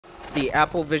The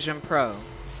Apple Vision Pro,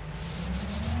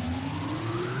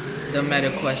 the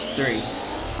Meta Quest 3.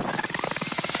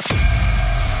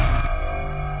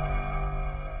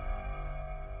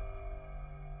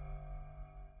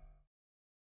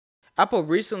 Apple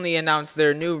recently announced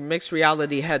their new mixed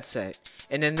reality headset,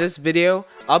 and in this video,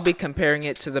 I'll be comparing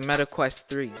it to the Meta Quest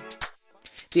 3.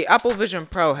 The Apple Vision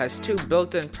Pro has two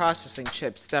built-in processing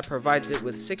chips that provides it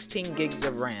with 16 gigs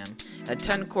of RAM, a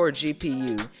 10-core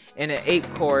GPU, and an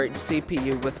 8-core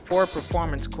CPU with 4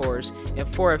 performance cores and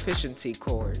 4 efficiency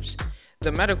cores.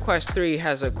 The Meta Quest 3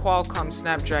 has a Qualcomm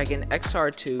Snapdragon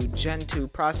XR2 Gen 2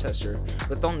 processor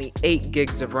with only 8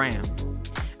 gigs of RAM.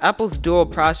 Apple's dual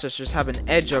processors have an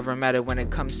edge over Meta when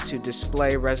it comes to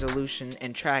display resolution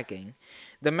and tracking.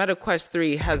 The Meta Quest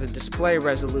 3 has a display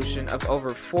resolution of over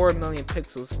 4 million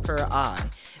pixels per eye,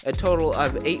 a total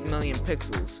of 8 million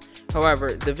pixels.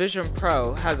 However, the Vision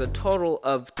Pro has a total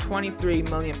of 23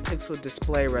 million pixel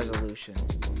display resolution.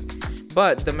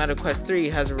 But the Meta Quest 3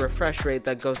 has a refresh rate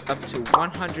that goes up to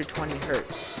 120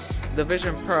 Hz. The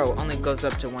Vision Pro only goes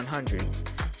up to 100.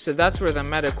 So that's where the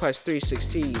Meta Quest 3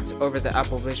 succeeds over the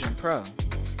Apple Vision Pro.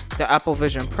 The Apple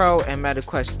Vision Pro and Meta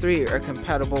Quest 3 are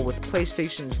compatible with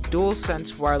PlayStation's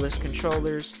DualSense wireless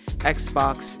controllers,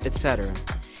 Xbox, etc.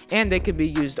 And they can be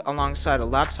used alongside a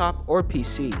laptop or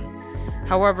PC.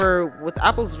 However, with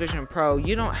Apple's Vision Pro,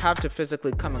 you don't have to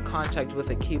physically come in contact with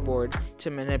a keyboard to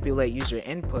manipulate user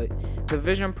input. The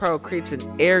Vision Pro creates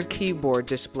an Air keyboard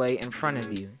display in front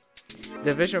of you.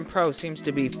 The Vision Pro seems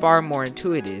to be far more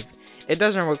intuitive. It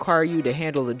doesn't require you to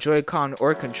handle a Joy-Con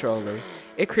or controller.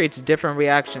 It creates different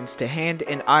reactions to hand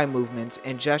and eye movements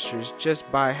and gestures just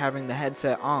by having the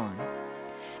headset on.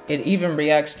 It even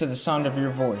reacts to the sound of your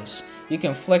voice. You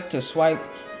can flick to swipe,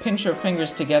 pinch your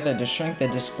fingers together to shrink the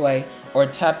display, or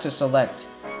tap to select.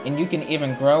 And you can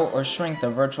even grow or shrink the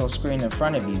virtual screen in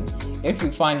front of you if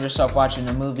you find yourself watching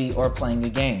a movie or playing a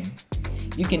game.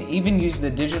 You can even use the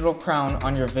digital crown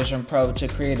on your Vision Pro to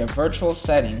create a virtual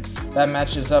setting that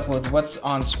matches up with what's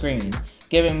on screen,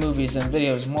 giving movies and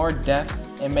videos more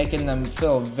depth and making them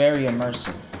feel very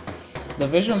immersive. The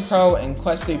Vision Pro and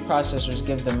Quest 3 processors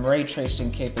give them ray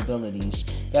tracing capabilities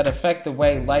that affect the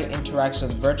way light interacts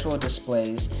with virtual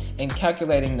displays and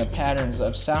calculating the patterns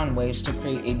of sound waves to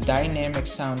create a dynamic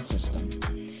sound system.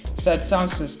 Said sound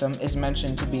system is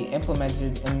mentioned to be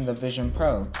implemented in the Vision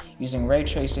Pro. Using ray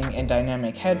tracing and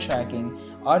dynamic head tracking,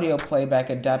 audio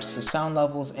playback adapts to sound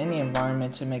levels in the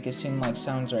environment to make it seem like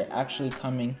sounds are actually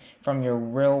coming from your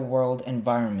real-world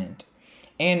environment.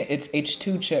 And its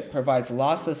H2 chip provides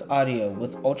lossless audio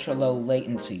with ultra-low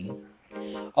latency.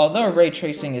 Although ray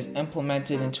tracing is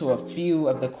implemented into a few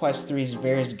of the Quest 3's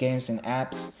various games and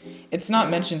apps, it's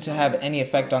not mentioned to have any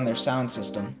effect on their sound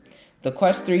system. The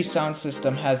Quest 3 sound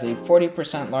system has a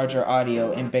 40% larger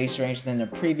audio and bass range than the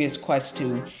previous Quest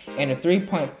 2 and a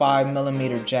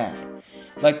 3.5mm jack.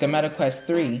 Like the Meta Quest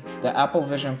 3, the Apple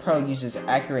Vision Pro uses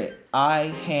accurate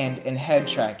eye, hand, and head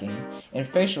tracking and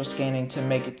facial scanning to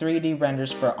make 3D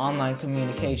renders for online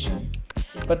communication.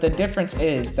 But the difference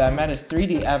is that Meta's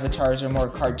 3D avatars are more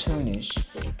cartoonish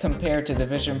compared to the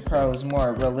Vision Pro's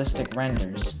more realistic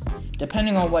renders.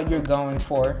 Depending on what you're going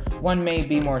for, one may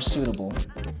be more suitable.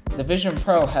 The Vision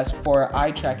Pro has 4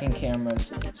 eye tracking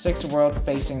cameras, 6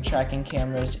 world-facing tracking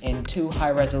cameras, and 2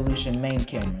 high-resolution main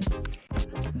cameras.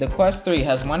 The Quest 3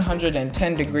 has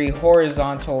 110-degree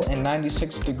horizontal and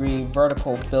 96-degree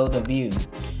vertical field of view.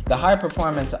 The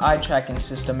high-performance eye tracking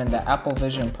system in the Apple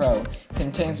Vision Pro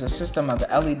contains a system of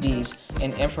LEDs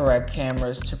and infrared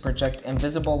cameras to project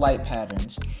invisible light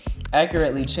patterns,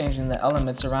 accurately changing the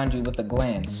elements around you with a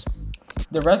glance.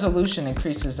 The resolution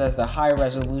increases as the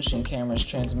high-resolution cameras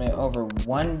transmit over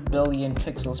 1 billion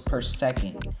pixels per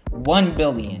second, 1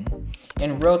 billion,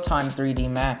 in real-time 3D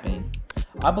mapping.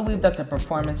 I believe that the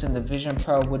performance in the Vision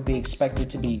Pro would be expected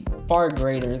to be far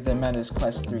greater than Meta's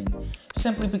Quest 3,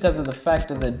 simply because of the fact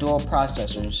of the dual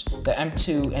processors, the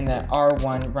M2 and the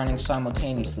R1 running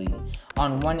simultaneously.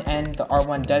 On one end, the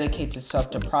R1 dedicates itself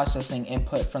to processing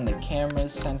input from the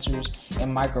cameras, sensors,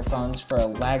 and microphones for a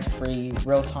lag-free,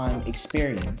 real-time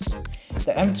experience.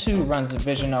 The M2 runs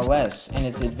Vision OS and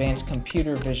its advanced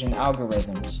computer vision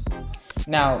algorithms.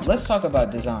 Now, let's talk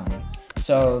about design.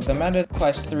 So the Meta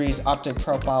Quest 3's optic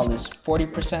profile is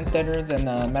 40% thinner than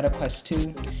the Meta Quest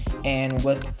 2 and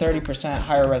with 30%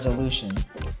 higher resolution.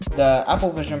 The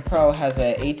Apple Vision Pro has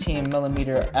an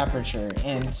 18mm aperture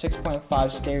and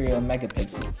 6.5 stereo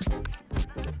megapixels.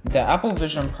 The Apple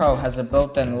Vision Pro has a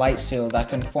built-in light seal that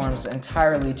conforms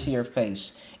entirely to your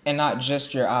face and not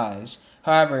just your eyes.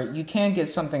 However, you can get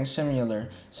something similar,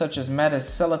 such as Meta's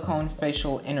silicone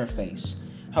facial interface.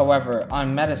 However,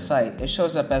 on Meta's site, it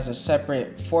shows up as a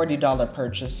separate $40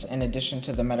 purchase in addition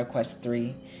to the Meta Quest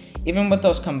 3. Even with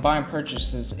those combined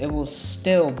purchases, it will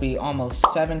still be almost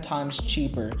 7 times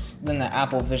cheaper than the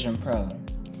Apple Vision Pro.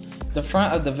 The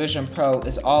front of the Vision Pro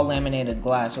is all laminated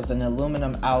glass with an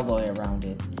aluminum alloy around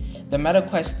it. The Meta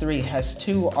Quest 3 has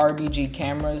 2 RGB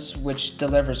cameras, which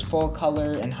delivers full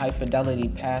color and high fidelity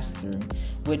pass-through,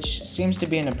 which seems to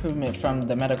be an improvement from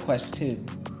the Meta Quest 2.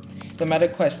 The Meta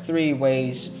Quest 3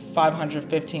 weighs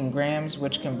 515 grams,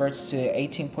 which converts to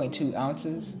 18.2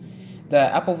 ounces. The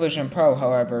Apple Vision Pro,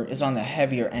 however, is on the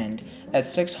heavier end at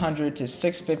 600 to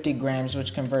 650 grams,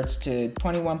 which converts to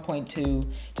 21.2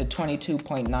 to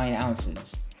 22.9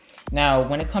 ounces. Now,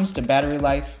 when it comes to battery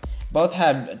life, both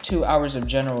have 2 hours of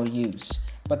general use,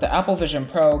 but the Apple Vision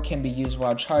Pro can be used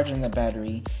while charging the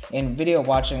battery, and video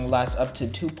watching lasts up to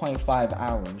 2.5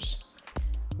 hours.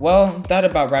 Well, that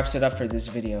about wraps it up for this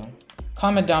video.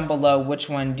 Comment down below which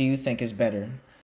one do you think is better.